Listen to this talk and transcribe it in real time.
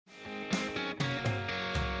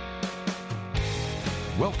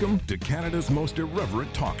Welcome to Canada's most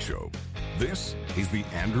irreverent talk show. This is The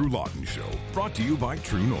Andrew Lawton Show, brought to you by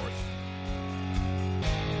True North.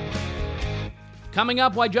 Coming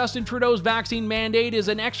up, why Justin Trudeau's vaccine mandate is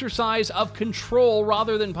an exercise of control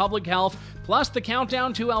rather than public health, plus the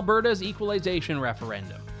countdown to Alberta's equalization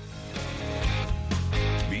referendum.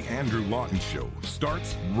 The Andrew Lawton Show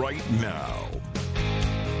starts right now.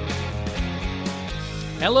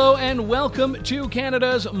 Hello and welcome to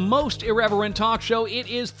Canada's most irreverent talk show. It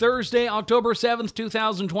is Thursday, October 7th,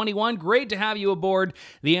 2021. Great to have you aboard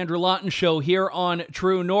the Andrew Lawton Show here on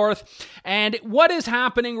True North. And what is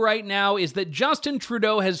happening right now is that Justin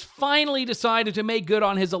Trudeau has finally decided to make good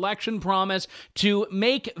on his election promise to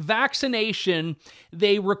make vaccination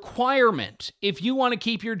the requirement if you want to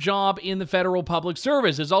keep your job in the federal public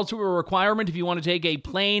service. It's also a requirement if you want to take a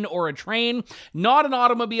plane or a train. Not an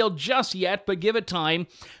automobile just yet, but give it time.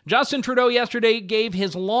 Justin Trudeau yesterday gave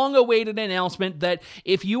his long-awaited announcement that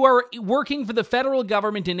if you are working for the federal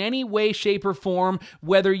government in any way, shape, or form,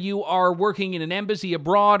 whether you are working in an embassy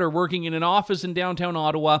abroad or working in an office in downtown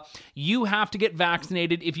Ottawa, you have to get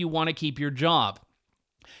vaccinated if you want to keep your job.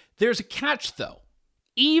 There's a catch, though.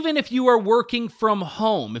 Even if you are working from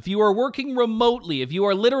home, if you are working remotely, if you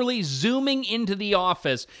are literally zooming into the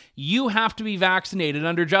office, you have to be vaccinated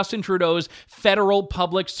under Justin Trudeau's federal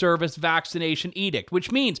public service vaccination edict,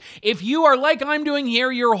 which means if you are like I'm doing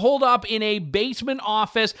here, you're holed up in a basement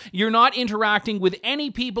office, you're not interacting with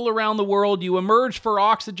any people around the world, you emerge for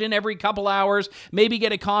oxygen every couple hours, maybe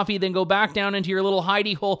get a coffee, then go back down into your little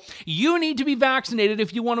hidey hole, you need to be vaccinated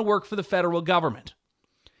if you want to work for the federal government.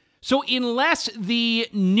 So unless the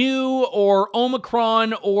new or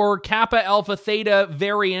Omicron or Kappa Alpha Theta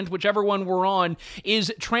variant, whichever one we're on,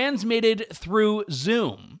 is transmitted through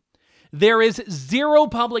Zoom, there is zero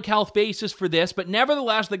public health basis for this, but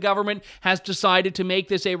nevertheless, the government has decided to make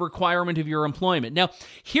this a requirement of your employment. Now,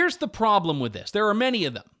 here's the problem with this. There are many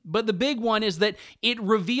of them, but the big one is that it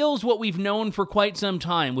reveals what we've known for quite some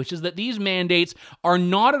time, which is that these mandates are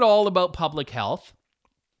not at all about public health.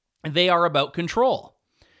 They are about control.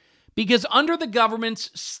 Because under the government's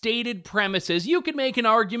stated premises, you could make an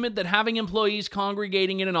argument that having employees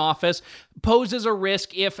congregating in an office poses a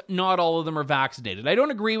risk if not all of them are vaccinated. I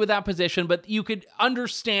don't agree with that position, but you could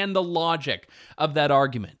understand the logic of that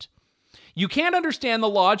argument. You can't understand the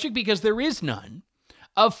logic, because there is none,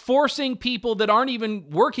 of forcing people that aren't even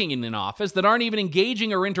working in an office, that aren't even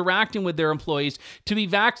engaging or interacting with their employees to be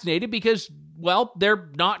vaccinated because, well, they're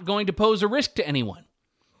not going to pose a risk to anyone.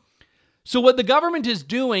 So what the government is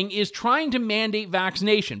doing is trying to mandate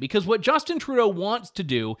vaccination, because what Justin Trudeau wants to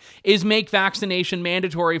do is make vaccination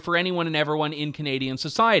mandatory for anyone and everyone in Canadian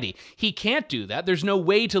society. He can't do that. There's no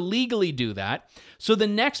way to legally do that. So the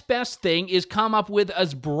next best thing is come up with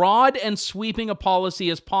as broad and sweeping a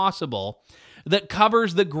policy as possible that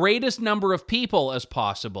covers the greatest number of people as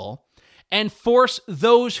possible and force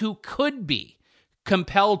those who could be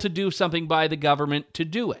compelled to do something by the government to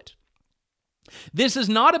do it. This is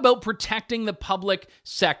not about protecting the public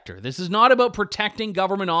sector. This is not about protecting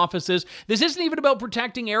government offices. This isn't even about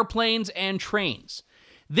protecting airplanes and trains.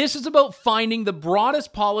 This is about finding the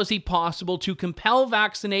broadest policy possible to compel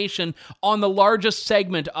vaccination on the largest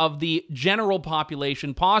segment of the general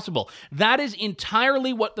population possible. That is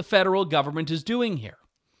entirely what the federal government is doing here.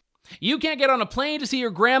 You can't get on a plane to see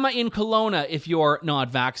your grandma in Kelowna if you're not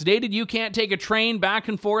vaccinated. You can't take a train back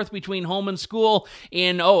and forth between home and school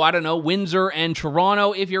in, Windsor and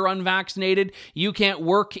Toronto if you're unvaccinated. You can't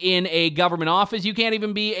work in a government office. You can't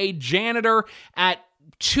even be a janitor at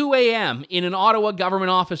 2 a.m. in an Ottawa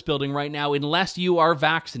government office building right now unless you are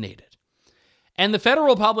vaccinated. And the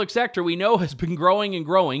federal public sector, we know, has been growing and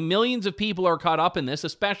growing. Millions of people are caught up in this,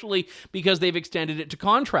 especially because they've extended it to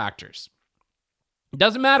contractors. It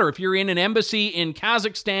doesn't matter if you're in an embassy in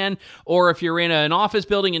Kazakhstan, or if you're in an office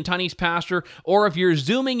building in Tunney's Pasture, or if you're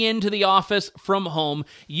zooming into the office from home,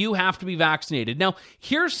 you have to be vaccinated. Now,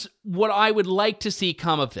 here's what I would like to see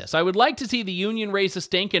come of this. I would like to see the union raise a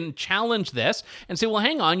stink and challenge this and say, well,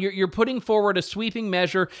 hang on, you're putting forward a sweeping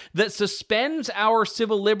measure that suspends our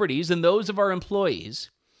civil liberties and those of our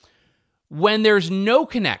employees when there's no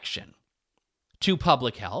connection to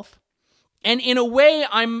public health. And in a way,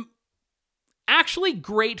 I'm actually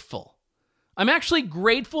grateful. I'm actually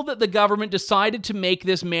grateful that the government decided to make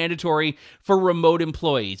this mandatory for remote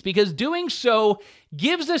employees, because doing so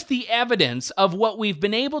gives us the evidence of what we've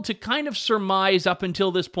been able to kind of surmise up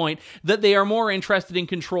until this point, that they are more interested in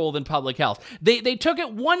control than public health. They took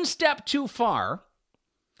it one step too far,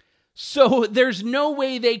 so there's no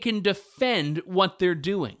way they can defend what they're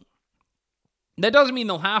doing. That doesn't mean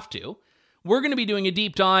they'll have to. We're going to be doing a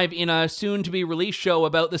deep dive in a soon-to-be-released show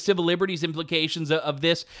about the civil liberties implications of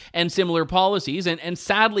this and similar policies. And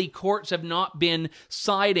sadly, courts have not been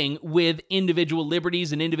siding with individual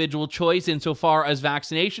liberties and individual choice insofar as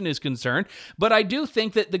vaccination is concerned. But I do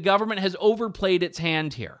think that the government has overplayed its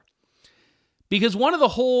hand here. Because one of the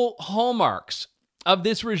whole hallmarks of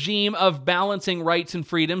this regime of balancing rights and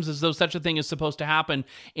freedoms, as though such a thing is supposed to happen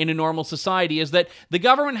in a normal society, is that the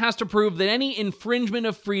government has to prove that any infringement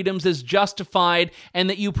of freedoms is justified and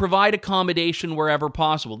that you provide accommodation wherever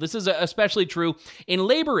possible. This is especially true in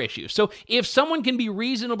labor issues. So if someone can be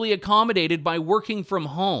reasonably accommodated by working from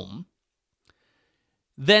home,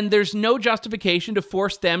 then there's no justification to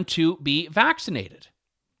force them to be vaccinated.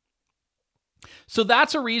 So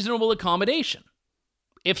that's a reasonable accommodation.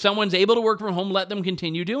 If someone's able to work from home, let them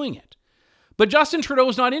continue doing it. But Justin Trudeau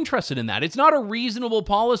is not interested in that. It's not a reasonable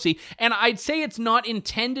policy, and I'd say it's not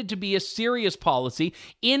intended to be a serious policy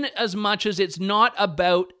in as much as it's not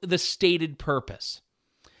about the stated purpose.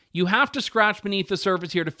 You have to scratch beneath the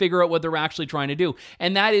surface here to figure out what they're actually trying to do,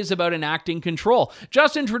 and that is about enacting control.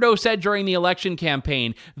 Justin Trudeau said during the election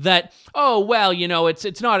campaign that,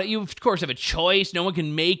 it's not, you of course have a choice, no one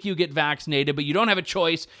can make you get vaccinated, but you don't have a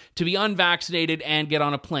choice to be unvaccinated and get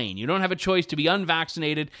on a plane. You don't have a choice to be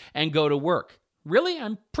unvaccinated and go to work. Really?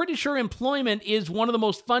 I'm pretty sure employment is one of the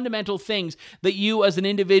most fundamental things that you as an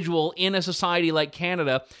individual in a society like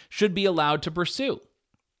Canada should be allowed to pursue.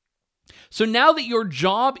 So now that your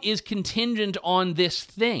job is contingent on this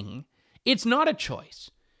thing, it's not a choice.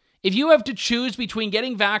 If you have to choose between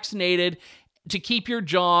getting vaccinated to keep your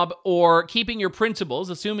job or keeping your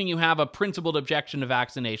principles, assuming you have a principled objection to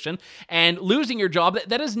vaccination, and losing your job,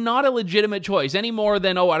 that is not a legitimate choice any more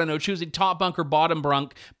than, choosing top bunk or bottom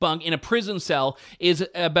bunk in a prison cell is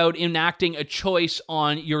about enacting a choice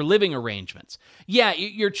on your living arrangements. Yeah,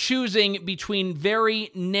 you're choosing between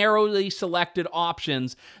very narrowly selected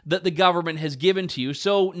options that the government has given to you,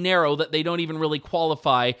 so narrow that they don't even really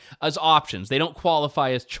qualify as options. They don't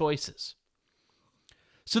qualify as choices.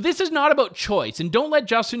 So this is not about choice, and don't let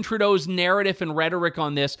Justin Trudeau's narrative and rhetoric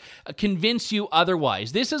on this convince you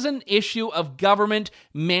otherwise. This is an issue of government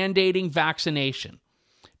mandating vaccination.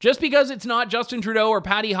 Just because it's not Justin Trudeau or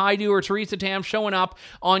Patty Hajdu or Theresa Tam showing up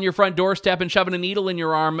on your front doorstep and shoving a needle in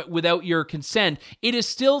your arm without your consent, it is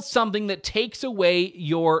still something that takes away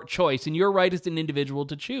your choice and your right as an individual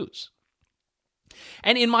to choose.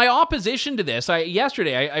 And in my opposition to this,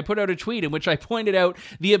 yesterday I put out a tweet in which I pointed out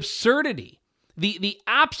the absurdity, the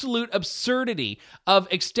absolute absurdity of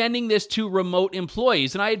extending this to remote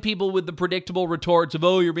employees. And I had people with the predictable retorts of,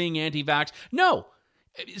 you're being anti-vax. No,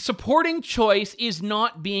 supporting choice is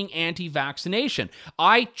not being anti-vaccination.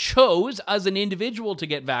 I chose as an individual to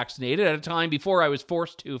get vaccinated at a time before I was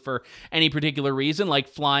forced to for any particular reason, like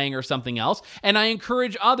flying or something else. And I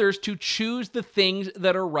encourage others to choose the things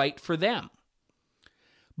that are right for them.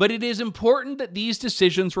 But it is important that these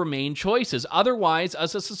decisions remain choices. Otherwise,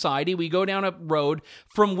 as a society, we go down a road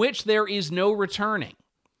from which there is no returning,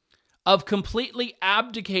 of completely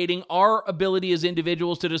abdicating our ability as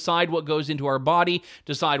individuals to decide what goes into our body,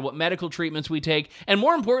 decide what medical treatments we take, and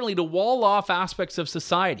more importantly, to wall off aspects of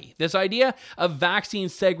society. This idea of vaccine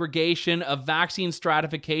segregation, of vaccine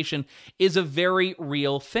stratification, is a very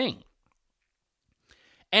real thing.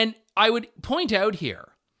 And I would point out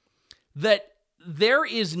here that there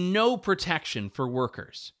is no protection for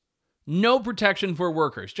workers. No protection for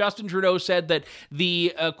workers. Justin Trudeau said that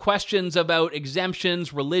the questions about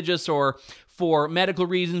exemptions, religious or for medical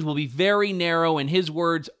reasons, will be very narrow, and his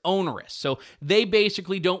words, onerous. So they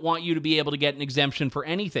basically don't want you to be able to get an exemption for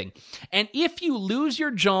anything. And if you lose your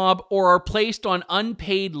job or are placed on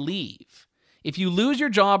unpaid leave, because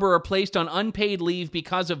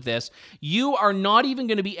of this, you are not even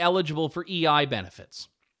going to be eligible for EI benefits.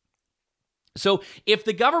 So if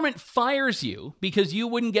the government fires you because you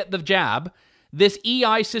wouldn't get the jab, this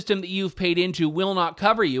EI system that you've paid into will not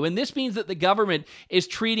cover you. And this means that the government is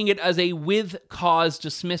treating it as a with cause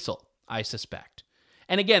dismissal, I suspect.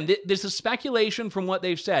 And again, this is speculation from what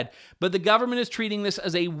they've said, but the government is treating this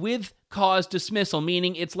as a with cause dismissal,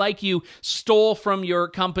 meaning it's like you stole from your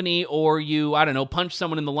company or you, punched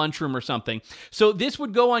someone in the lunchroom or something. So this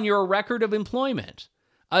would go on your record of employment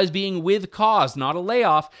as being with cause, not a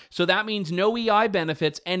layoff. So that means no EI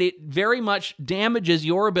benefits, and it very much damages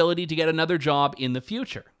your ability to get another job in the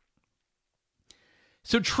future.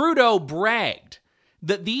 So Trudeau bragged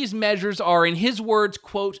that these measures are, in his words,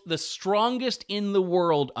 quote, the strongest in the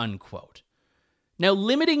world, unquote. Now,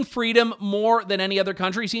 limiting freedom more than any other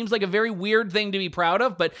country seems like a very weird thing to be proud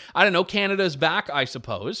of, but Canada's back, I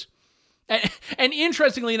suppose. And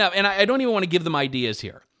interestingly enough, and I don't even want to give them ideas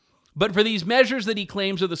here, But for these measures that he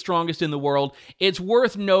claims are the strongest in the world, it's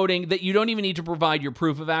worth noting that you don't even need to provide your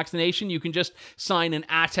proof of vaccination. You can just sign an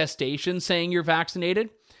attestation saying you're vaccinated.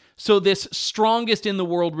 So this strongest in the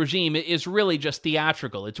world regime is really just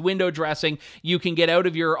theatrical. It's window dressing. You can get out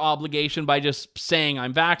of your obligation by just saying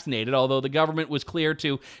I'm vaccinated, although the government was clear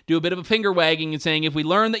to do a bit of a finger wagging and saying if we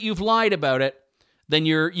learn that you've lied about it, then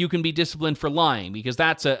you can be disciplined for lying, because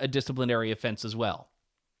that's a disciplinary offense as well.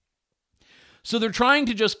 So they're trying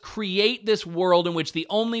to just create this world in which the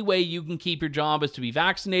only way you can keep your job is to be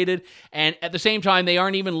vaccinated, and at the same time, they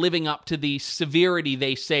aren't even living up to the severity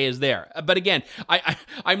they say is there. But again,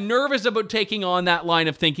 I'm nervous about taking on that line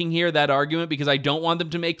of thinking here, that argument, because I don't want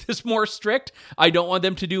them to make this more strict. I don't want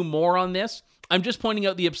them to do more on this. I'm just pointing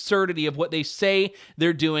out the absurdity of what they say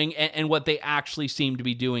they're doing and what they actually seem to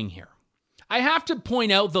be doing here. I have to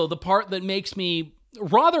point out, though, the part that makes me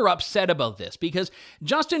rather upset about this, because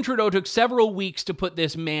Justin Trudeau took several weeks to put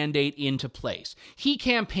this mandate into place. He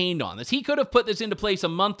campaigned on this. He could have put this into place a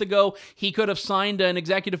month ago. He could have signed an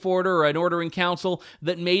executive order or an order in council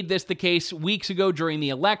that made this the case weeks ago during the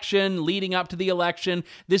election, leading up to the election.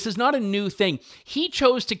 This is not a new thing. He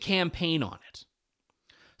chose to campaign on it.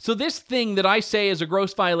 So this thing that I say is a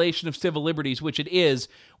gross violation of civil liberties, which it is,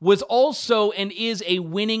 was also and is a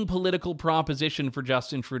winning political proposition for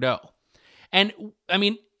Justin Trudeau. And, I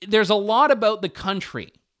mean, there's a lot about the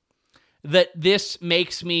country that this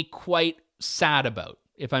makes me quite sad about,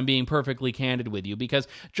 if I'm being perfectly candid with you, because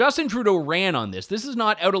Justin Trudeau ran on this. This is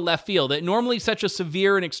not out of left field. Normally, such a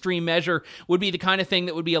severe and extreme measure would be the kind of thing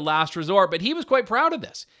that would be a last resort, but he was quite proud of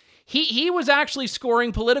this. He was actually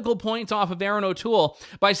scoring political points off of Aaron O'Toole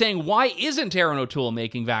by saying, why isn't Aaron O'Toole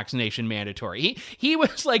making vaccination mandatory? He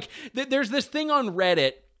was like, there's this thing on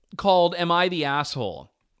Reddit called Am I the Asshole?,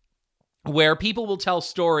 where people will tell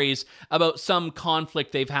stories about some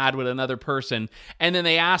conflict they've had with another person, and then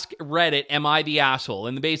they ask Reddit, am I the asshole?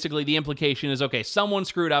 And basically the implication is, okay, someone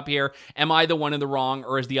screwed up here. Am I the one in the wrong,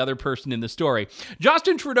 or is the other person in the story?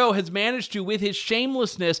 Justin Trudeau has managed to, with his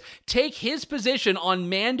shamelessness, take his position on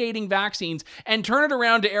mandating vaccines and turn it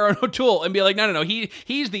around to Aaron O'Toole and be like, no,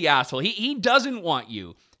 he's the asshole. He doesn't want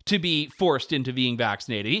you to be forced into being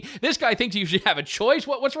vaccinated. This guy thinks you should have a choice.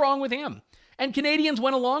 What's wrong with him? And Canadians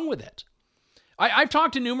went along with it. I've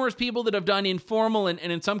talked to numerous people that have done informal and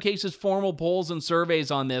in some cases formal polls and surveys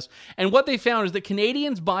on this, and what they found is that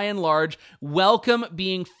Canadians, by and large, welcome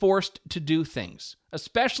being forced to do things,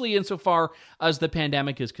 especially insofar as the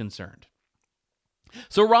pandemic is concerned.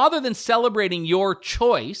 So rather than celebrating your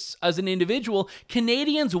choice as an individual,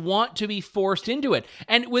 Canadians want to be forced into it.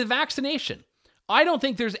 And with vaccination, I don't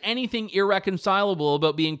think there's anything irreconcilable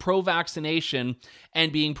about being pro-vaccination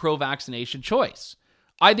and being pro-vaccination choice.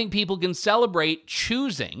 I think people can celebrate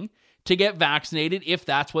choosing to get vaccinated if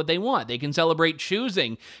that's what they want. They can celebrate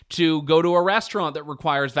choosing to go to a restaurant that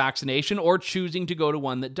requires vaccination or choosing to go to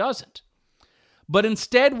one that doesn't. But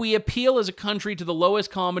instead, we appeal as a country to the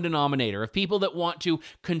lowest common denominator of people that want to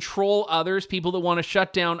control others, people that want to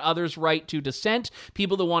shut down others' right to dissent,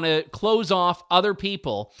 people that want to close off other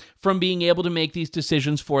people from being able to make these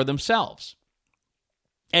decisions for themselves.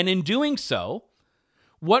 And in doing so,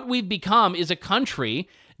 what we've become is a country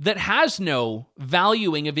that has no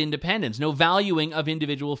valuing of independence, no valuing of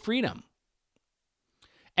individual freedom.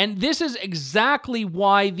 And this is exactly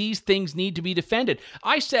why these things need to be defended.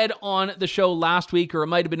 I said on the show last week, or it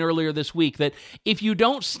might have been earlier this week, that if you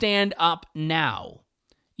don't stand up now,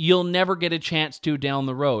 you'll never get a chance to down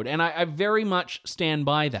the road. And I very much stand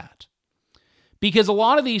by that. Because a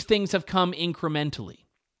lot of these things have come incrementally.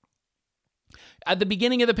 At the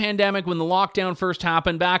beginning of the pandemic, when the lockdown first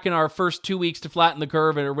happened, back in our first 2 weeks to flatten the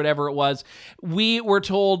curve or whatever it was, we were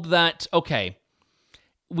told that, okay,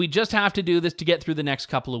 we just have to do this to get through the next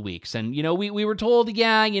couple of weeks. And, we were told,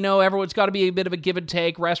 everyone's got to be a bit of a give and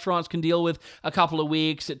take. Restaurants can deal with a couple of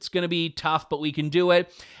weeks. It's going to be tough, but we can do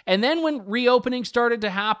it. And then when reopening started to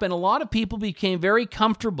happen, a lot of people became very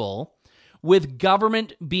comfortable with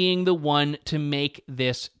government being the one to make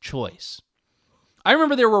this choice. I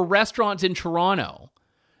remember there were restaurants in Toronto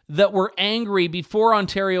that were angry before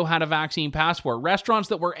Ontario had a vaccine passport. Restaurants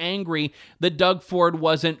that were angry that Doug Ford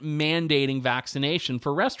wasn't mandating vaccination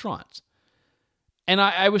for restaurants. And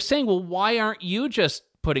I was saying, well, why aren't you just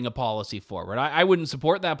putting a policy forward? I wouldn't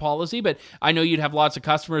support that policy, but I know you'd have lots of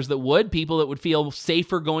customers that would, people that would feel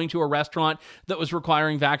safer going to a restaurant that was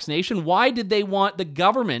requiring vaccination. Why did they want the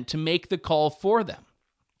government to make the call for them?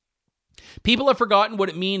 People have forgotten what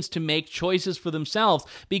it means to make choices for themselves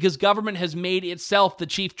because government has made itself the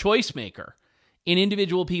chief choice maker in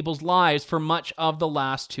individual people's lives for much of the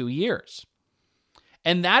last 2 years.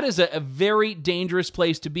 And that is a very dangerous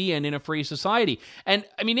place to be in a free society. And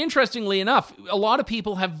I mean, interestingly enough, a lot of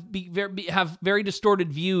people have very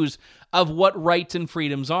distorted views of what rights and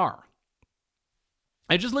freedoms are.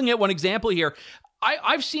 I'm just looking at one example here.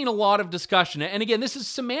 I've seen a lot of discussion, and again, this is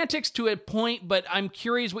semantics to a point, but I'm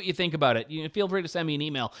curious what you think about it. Feel free to send me an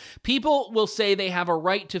email. People will say they have a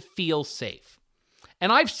right to feel safe.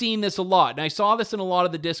 And I've seen this a lot, and I saw this in a lot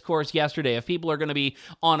of the discourse yesterday. If people are going to be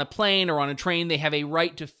on a plane or on a train, they have a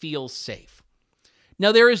right to feel safe.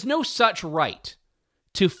 Now, there is no such right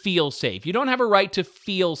to feel safe. You don't have a right to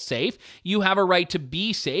feel safe. You have a right to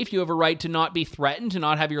be safe. You have a right to not be threatened, to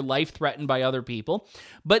not have your life threatened by other people.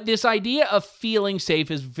 But this idea of feeling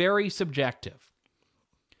safe is very subjective.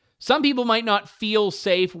 Some people might not feel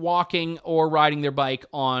safe walking or riding their bike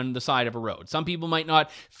on the side of a road. Some people might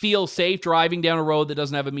not feel safe driving down a road that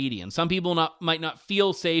doesn't have a median. Some people might not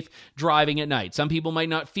feel safe driving at night. Some people might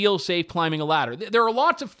not feel safe climbing a ladder. There are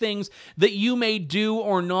lots of things that you may do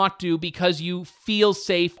or not do because you feel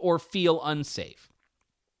safe or feel unsafe.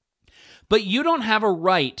 But you don't have a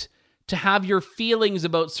right to have your feelings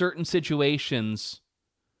about certain situations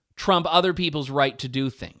trump other people's right to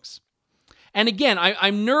do things. And again,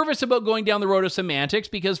 I'm nervous about going down the road of semantics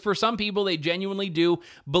because for some people, they genuinely do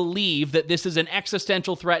believe that this is an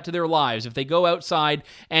existential threat to their lives. If they go outside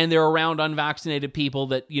and they're around unvaccinated people,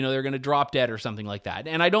 that, they're going to drop dead or something like that.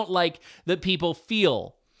 And I don't like that people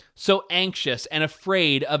feel so anxious and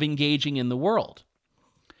afraid of engaging in the world.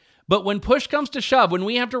 But when push comes to shove, when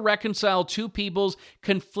we have to reconcile two people's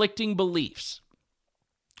conflicting beliefs,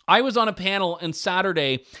 I was on a panel on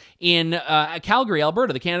Saturday in Calgary,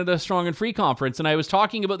 Alberta, the Canada Strong and Free Conference, and I was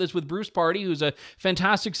talking about this with Bruce Party, who's a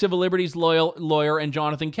fantastic civil liberties lawyer, and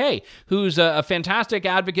Jonathan Kay, who's a fantastic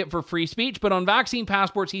advocate for free speech, but on vaccine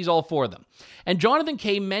passports, he's all for them. And Jonathan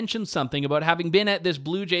Kay mentioned something about having been at this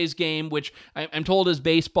Blue Jays game, which I'm told is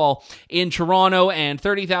baseball, in Toronto, and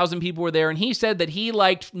 30,000 people were there, and he said that he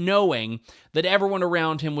liked knowing that everyone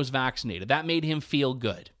around him was vaccinated. That made him feel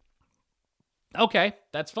good. Okay,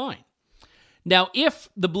 that's fine. Now, if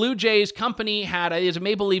the Blue Jays company is it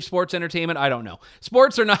Maple Leaf Sports Entertainment? I don't know.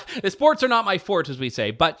 Sports are not my forte, as we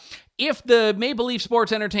say. But if the Maple Leaf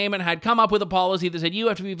Sports Entertainment had come up with a policy that said you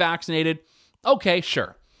have to be vaccinated, okay,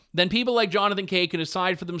 sure. Then people like Jonathan Kay can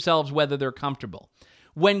decide for themselves whether they're comfortable.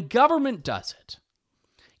 When government does it,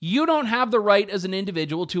 you don't have the right as an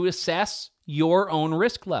individual to assess your own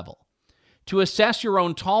risk level, to assess your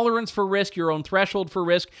own tolerance for risk, your own threshold for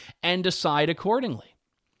risk, and decide accordingly.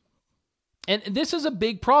 And this is a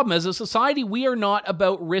big problem. As a society, we are not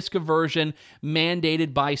about risk aversion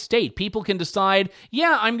mandated by state. People can decide,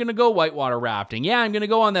 yeah, I'm going to go whitewater rafting. Yeah, I'm going to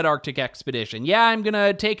go on that Arctic expedition. Yeah, I'm going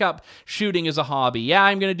to take up shooting as a hobby. Yeah,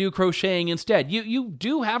 I'm going to do crocheting instead. You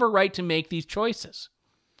do have a right to make these choices.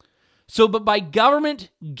 But by government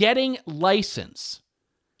getting license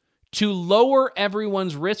to lower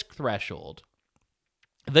everyone's risk threshold,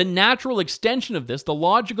 the natural extension of this, the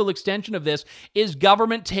logical extension of this, is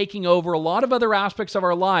government taking over a lot of other aspects of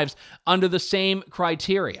our lives under the same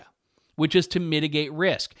criteria, which is to mitigate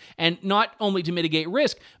risk. And not only to mitigate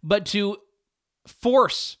risk, but to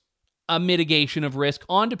force a mitigation of risk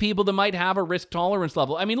onto people that might have a risk tolerance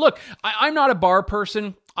level. I mean, look, I'm not a bar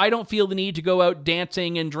person. I don't feel the need to go out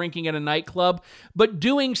dancing and drinking at a nightclub, but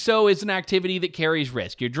doing so is an activity that carries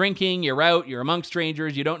risk. You're drinking, you're out, you're amongst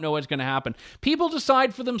strangers, you don't know what's going to happen. People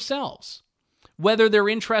decide for themselves whether they're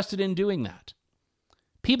interested in doing that.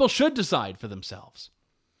 People should decide for themselves.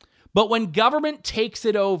 But when government takes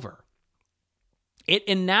it over, it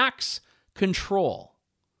enacts control.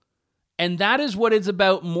 And that is what it's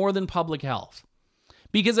about more than public health.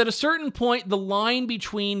 Because at a certain point, the line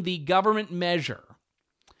between the government measure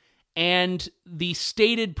and the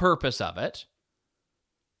stated purpose of it,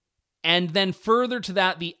 and then further to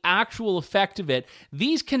that, the actual effect of it,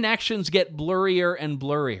 these connections get blurrier and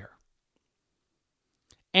blurrier.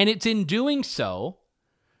 And it's in doing so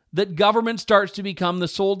that government starts to become the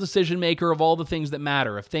sole decision maker of all the things that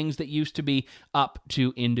matter, of things that used to be up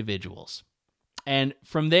to individuals. And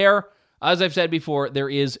from there, as I've said before, there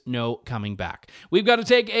is no coming back. We've got to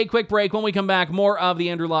take a quick break. When we come back, more of The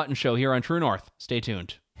Andrew Lawton Show here on True North. Stay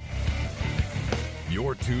tuned.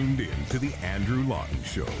 You're tuned in to The Andrew Lawton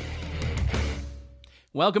Show.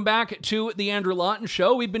 Welcome back to the Andrew Lawton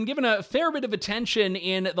Show. We've been given a fair bit of attention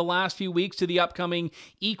in the last few weeks to the upcoming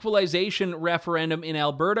equalization referendum in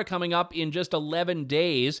Alberta coming up in just 11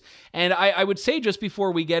 days. And I would say just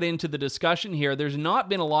before we get into the discussion here, there's not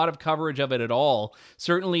been a lot of coverage of it at all,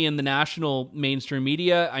 certainly in the national mainstream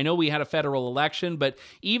media. I know we had a federal election, but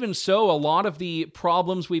even so, a lot of the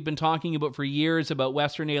problems we've been talking about for years about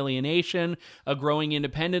Western alienation, a growing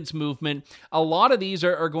independence movement, a lot of these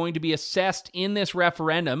are going to be assessed in this referendum,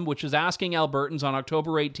 which is asking Albertans on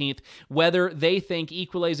October 18th whether they think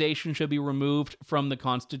equalization should be removed from the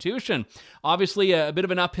Constitution. Obviously, a bit of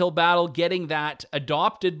an uphill battle getting that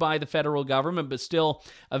adopted by the federal government, but still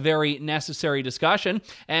a very necessary discussion.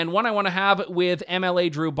 And one I want to have with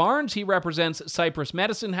MLA Drew Barnes. He represents Cypress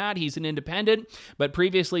Medicine Hat. He's an independent, but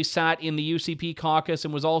previously sat in the UCP caucus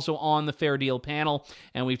and was also on the Fair Deal panel.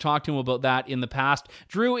 And we've talked to him about that in the past.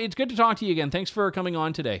 Drew, it's good to talk to you again. Thanks for coming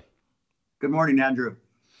on today. Good morning, Andrew.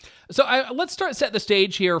 So let's set the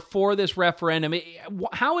stage here for this referendum.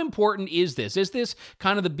 How important is this? Is this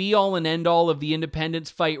kind of the be-all and end-all of the independence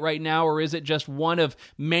fight right now, or is it just one of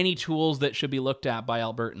many tools that should be looked at by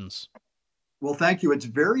Albertans? Well, thank you. It's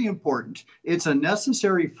very important. It's a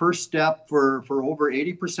necessary first step for over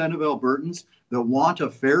 80% of Albertans that want a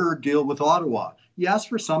fairer deal with Ottawa. Yes,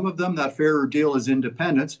 for some of them, that fairer deal is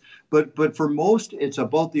independence, but for most, it's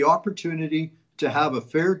about the opportunity to have a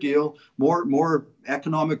fair deal, more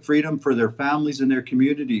economic freedom for their families and their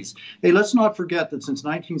communities. Hey, let's not forget that since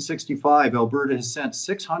 1965, Alberta has sent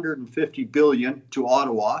 $650 billion to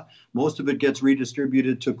Ottawa. Most of it gets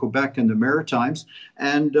redistributed to Quebec and the Maritimes.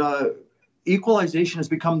 And equalization has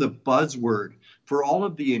become the buzzword for all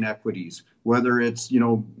of the inequities, whether it's,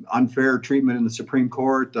 unfair treatment in the Supreme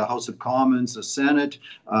Court, the House of Commons, the Senate,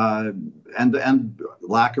 and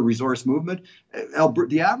lack of resource movement.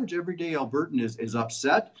 The average everyday Albertan is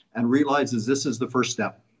upset and realizes this is the first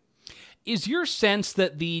step. Is your sense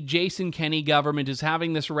that the Jason Kenney government is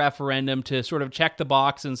having this referendum to sort of check the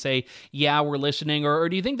box and say, yeah, we're listening, or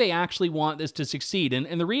do you think they actually want this to succeed?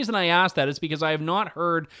 And the reason I ask that is because I have not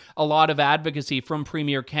heard a lot of advocacy from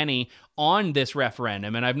Premier Kenney on this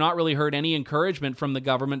referendum, and I've not really heard any encouragement from the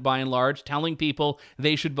government by and large telling people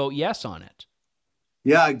they should vote yes on it.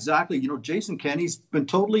 Yeah, exactly. Jason Kenney's been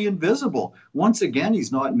totally invisible. Once again,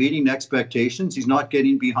 he's not meeting expectations. He's not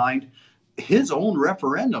getting behind his own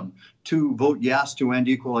referendum to vote yes to end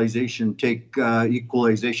equalization, take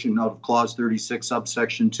equalization out of Clause 36,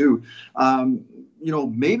 subsection 2.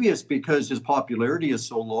 Maybe it's because his popularity is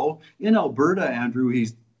so low. In Alberta, Andrew,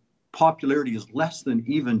 his popularity is less than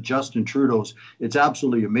even Justin Trudeau's. It's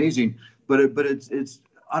absolutely amazing, but it's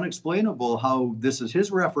unexplainable how this is his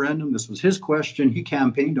referendum. This was his question. He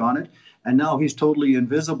campaigned on it, and now he's totally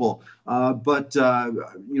invisible. I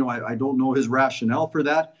don't know his rationale for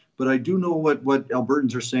that. But I do know what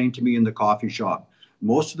Albertans are saying to me in the coffee shop.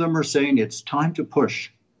 Most of them are saying it's time to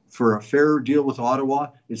push for a fairer deal with Ottawa.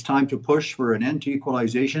 It's time to push for an end to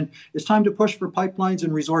equalization. It's time to push for pipelines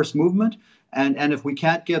and resource movement. And if we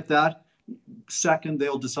can't get that, second,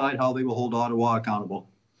 they'll decide how they will hold Ottawa accountable.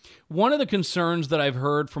 One of the concerns that I've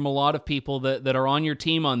heard from a lot of people that are on your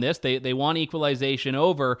team on this, they want equalization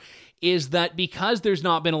over, is that because there's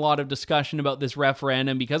not been a lot of discussion about this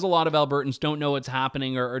referendum, because a lot of Albertans don't know what's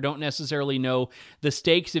happening or don't necessarily know the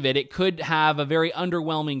stakes of it, it could have a very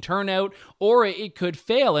underwhelming turnout or it could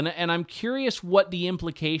fail. And I'm curious what the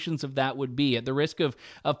implications of that would be at the risk of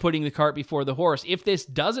putting the cart before the horse. If this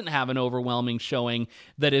doesn't have an overwhelming showing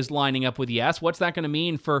that is lining up with yes, what's that going to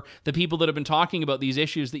mean for the people that have been talking about these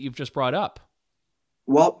issues that you've just brought up?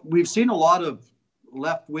 Well, we've seen a lot of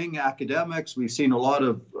left-wing academics. We've seen a lot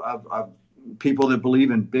of people that believe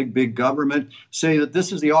in big government say that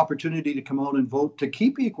this is the opportunity to come out and vote to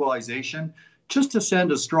keep equalization, just to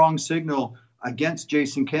send a strong signal against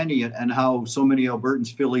Jason Kenney and how so many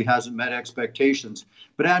Albertans feel he hasn't met expectations.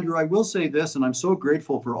 But Andrew, I will say this, and I'm so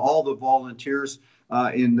grateful for all the volunteers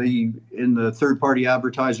in the third-party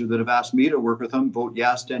advertiser that have asked me to work with them, vote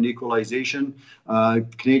yes to end equalization.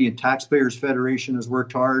 Canadian Taxpayers Federation has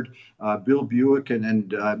worked hard. Bill Buick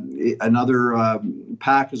and another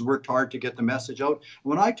PAC has worked hard to get the message out.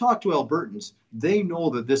 When I talk to Albertans, they know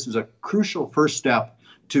that this is a crucial first step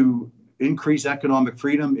to increase economic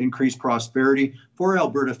freedom, increase prosperity for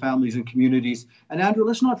Alberta families and communities. And Andrew,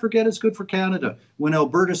 let's not forget it's good for Canada. When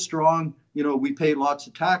Alberta's strong, we pay lots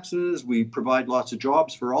of taxes, we provide lots of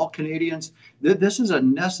jobs for all Canadians. This is a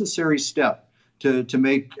necessary step to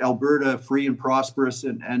make Alberta free and prosperous,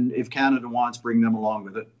 and if Canada wants, bring them along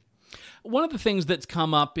with it. One of the things that's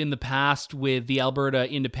come up in the past with the Alberta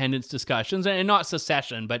independence discussions, and not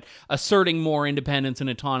secession, but asserting more independence and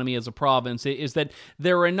autonomy as a province, is that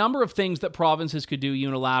there are a number of things that provinces could do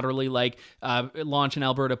unilaterally, like launch an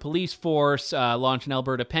Alberta police force, launch an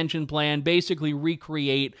Alberta pension plan, basically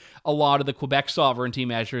recreate a lot of the Quebec sovereignty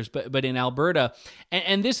measures, but in Alberta.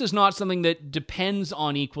 And this is not something that depends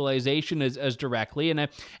on equalization as directly. And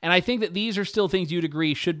I think that these are still things you'd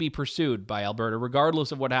agree should be pursued by Alberta,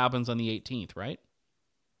 regardless of what happens on the 18th, right?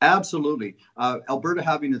 Absolutely. Alberta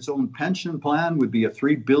having its own pension plan would be a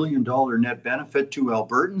 $3 billion net benefit to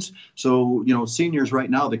Albertans. So, seniors right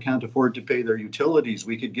now, they can't afford to pay their utilities.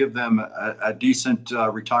 We could give them a decent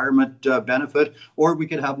retirement benefit, or we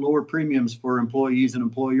could have lower premiums for employees and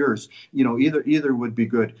employers. Either would be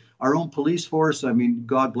good. Our own police force,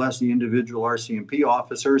 God bless the individual RCMP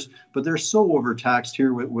officers, but they're so overtaxed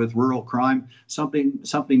here with rural crime. Something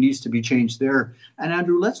needs to be changed there. And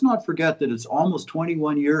Andrew, let's not forget that it's almost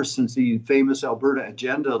 21 years since the famous Alberta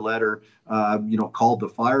Agenda letter, called the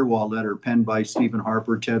Firewall letter, penned by Stephen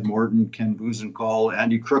Harper, Ted Morton, Ken Buzenkal,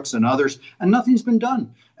 Andy Crooks, and others, and nothing's been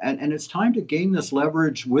done. And it's time to gain this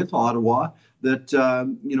leverage with Ottawa that,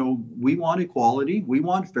 we want equality, we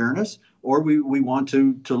want fairness, or we want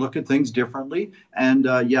to look at things differently. And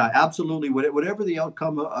absolutely, whatever the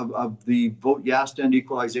outcome of the vote yes to end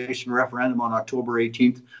equalization referendum on October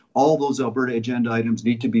 18th, all those Alberta agenda items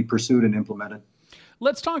need to be pursued and implemented.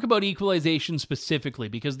 Let's talk about equalization specifically,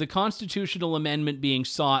 because the constitutional amendment being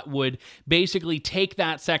sought would basically take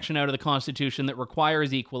that section out of the Constitution that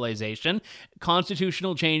requires equalization.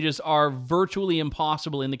 Constitutional changes are virtually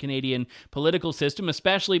impossible in the Canadian political system,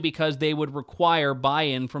 especially because they would require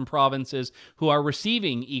buy-in from provinces who are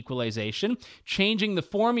receiving equalization. Changing the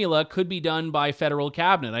formula could be done by federal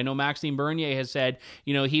cabinet. I know Maxime Bernier has said,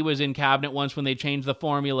 he was in cabinet once when they changed the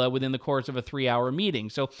formula within the course of a 3-hour meeting.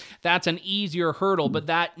 So that's an easier hurdle, but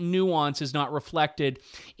that nuance is not reflected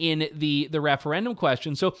in the referendum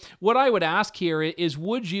question. So what I would ask here is,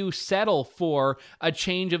 would you settle for a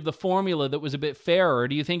change of the formula that was a bit fairer, or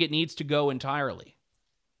do you think it needs to go entirely?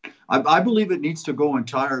 I believe it needs to go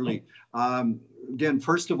entirely. Again,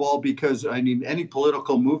 first of all, because any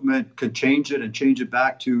political movement could change it and change it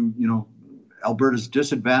back to, Alberta's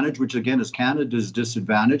disadvantage, which again is Canada's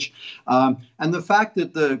disadvantage. And the fact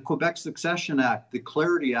that the Quebec Succession Act, the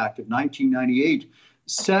Clarity Act of 1998,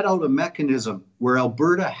 set out a mechanism where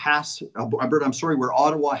Ottawa has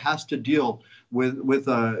to deal with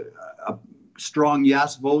a strong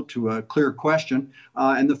yes vote to a clear question.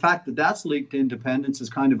 And the fact that that's linked to independence is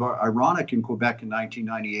kind of ironic in Quebec in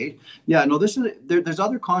 1998. There's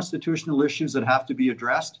other constitutional issues that have to be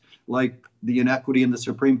addressed, like the inequity in the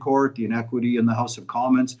Supreme Court, the inequity in the House of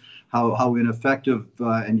Commons, how ineffective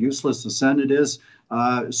and useless the Senate is.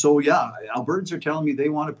 Albertans are telling me they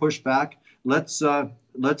want to push back. Let's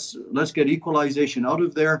get equalization out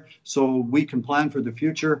of there so we can plan for the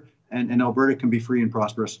future and Alberta can be free and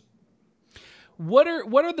prosperous. What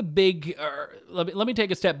are the big? Let me take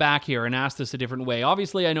a step back here and ask this a different way.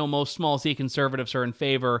 Obviously, I know most small C conservatives are in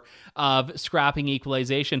favor of scrapping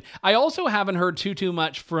equalization. I also haven't heard too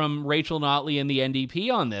much from Rachel Notley and the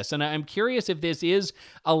NDP on this, and I'm curious if this is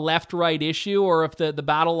a left-right issue or if the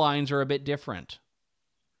battle lines are a bit different.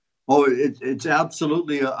 Oh, it's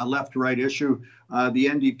absolutely a left-right issue. The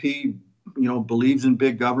NDP, believes in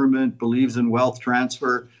big government, believes in wealth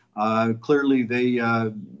transfer. Clearly,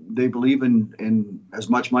 they believe in as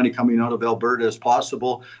much money coming out of Alberta as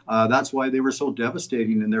possible. That's why they were so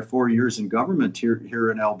devastating in their 4 years in government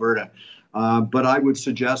here in Alberta. But I would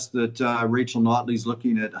suggest that Rachel Notley's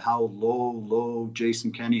looking at how low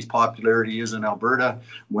Jason Kenney's popularity is in Alberta,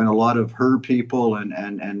 when a lot of her people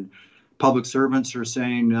and public servants are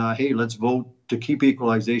saying, hey, let's vote to keep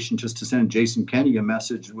equalization, just to send Jason Kenney a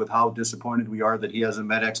message with how disappointed we are that he hasn't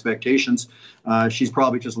met expectations. She's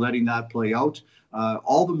probably just letting that play out.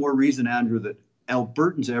 All the more reason, Andrew, that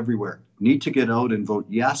Albertans everywhere need to get out and vote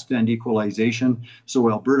yes to end equalization so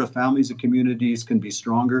Alberta families and communities can be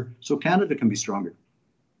stronger, so Canada can be stronger.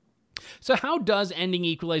 So how does ending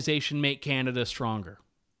equalization make Canada stronger?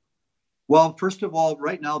 Well, first of all,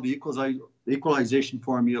 right now, the equalization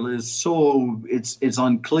formula is it's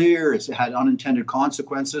unclear. It's had unintended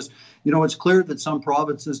consequences. It's clear that some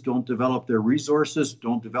provinces don't develop their resources,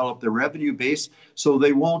 don't develop their revenue base, so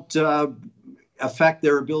they won't affect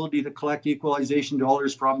their ability to collect equalization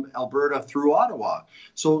dollars from Alberta through Ottawa.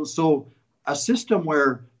 So a system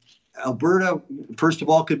where Alberta, first of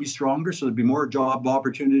all, could be stronger, so there'd be more job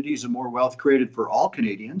opportunities and more wealth created for all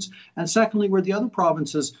Canadians. And secondly, where the other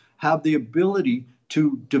provinces have the ability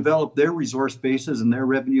to develop their resource bases and their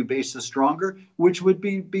revenue bases stronger, which would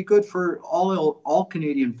be good for all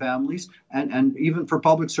Canadian families and even for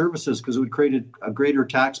public services, because it would create a greater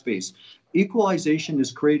tax base. Equalization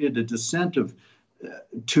has created a disincentive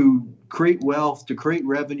to create wealth, to create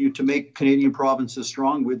revenue, to make Canadian provinces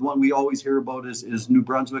strong. With one we always hear about is New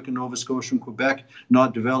Brunswick and Nova Scotia and Quebec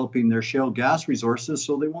not developing their shale gas resources,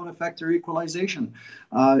 so they won't affect their equalization.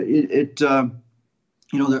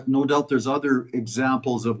 No doubt there's other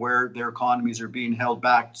examples of where their economies are being held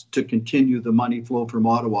back to continue the money flow from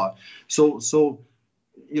Ottawa. So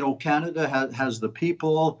Canada has the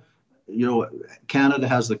people, Canada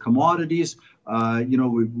has the commodities.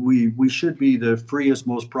 We should be the freest,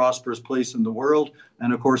 most prosperous place in the world.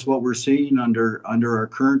 And of course, what we're seeing under our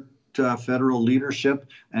current federal leadership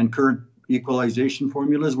and current equalization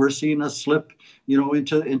formulas, we're seeing us slip,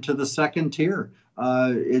 into the second tier.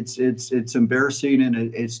 It's embarrassing, and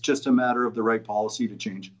it's just a matter of the right policy to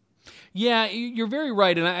change. Yeah, you're very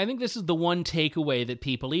right. And I think this is the one takeaway that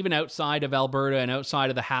people, even outside of Alberta and outside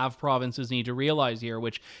of the have provinces, need to realize here,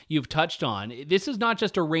 which you've touched on. This is not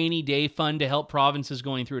just a rainy day fund to help provinces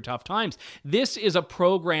going through tough times. This is a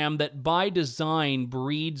program that by design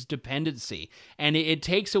breeds dependency, and it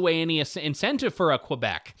takes away any incentive for a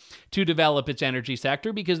Quebec to develop its energy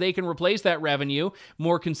sector, because they can replace that revenue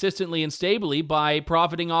more consistently and stably by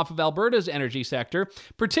profiting off of Alberta's energy sector.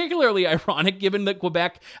 Particularly ironic, given that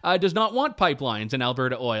Quebec does not want pipelines and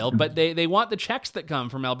Alberta oil, but they want the checks that come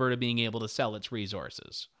from Alberta being able to sell its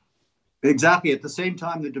resources. Exactly. At the same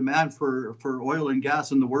time, the demand for oil and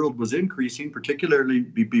gas in the world was increasing, particularly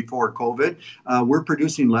before COVID. We're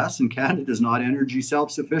producing less, and Canada is not energy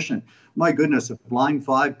self-sufficient. My goodness, if Line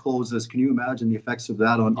 5 closes, can you imagine the effects of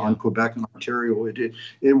that on Quebec and Ontario?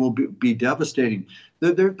 It will be devastating.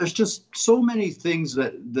 There's just so many things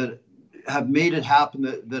that have made it happen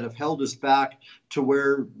that have held us back to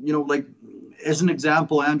where, as an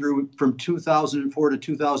example, Andrew, from 2004 to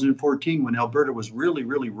 2014, when Alberta was really,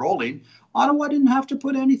 really rolling, Ottawa didn't have to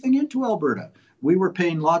put anything into Alberta. We were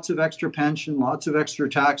paying lots of extra pension, lots of extra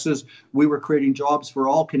taxes. We were creating jobs for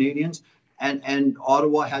all Canadians. And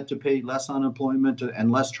Ottawa had to pay less unemployment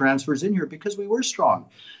and less transfers in here because we were strong.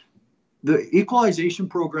 The equalization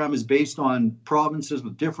program is based on provinces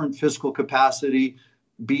with different fiscal capacity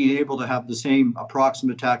being able to have the same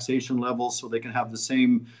approximate taxation levels so they can have the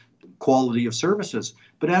same quality of services.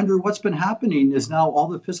 But Andrew, what's been happening is now all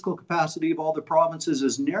the fiscal capacity of all the provinces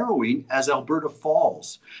is narrowing as Alberta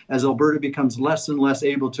falls, as Alberta becomes less and less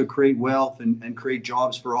able to create wealth and create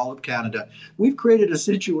jobs for all of Canada. We've created a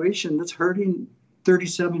situation that's hurting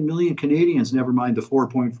 37 million Canadians, never mind the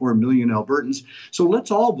 4.4 million Albertans. So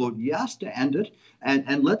let's all vote yes to end it,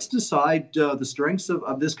 and let's decide the strengths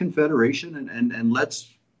of this confederation, and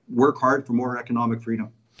let's work hard for more economic freedom.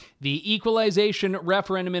 The equalization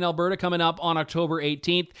referendum in Alberta coming up on October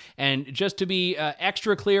 18th. And just to be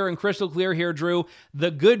extra clear and crystal clear here, Drew, the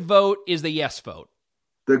good vote is the yes vote.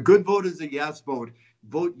 The good vote is a yes vote.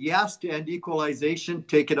 Vote yes to end equalization.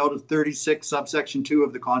 Take it out of 36 subsection 2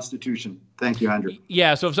 of the Constitution. Thank you, Andrew.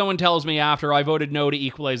 Yeah, so if someone tells me after I voted no to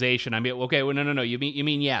equalization, I'm okay. Well, no. You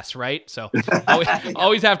mean yes, right? So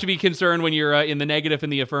always have to be concerned when you're in the negative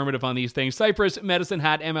and the affirmative on these things. Cypress Medicine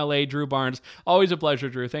Hat MLA Drew Barnes. Always a pleasure,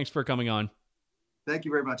 Drew. Thanks for coming on. Thank you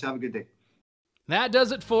very much. Have a good day. That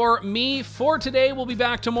does it for me for today. We'll be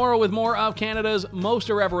back tomorrow with more of Canada's most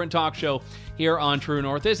irreverent talk show here on True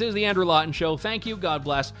North. This is The Andrew Lawton Show. Thank you, God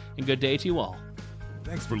bless, and good day to you all.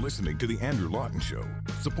 Thanks for listening to The Andrew Lawton Show.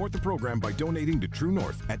 Support the program by donating to True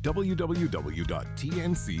North at www.tnc.news.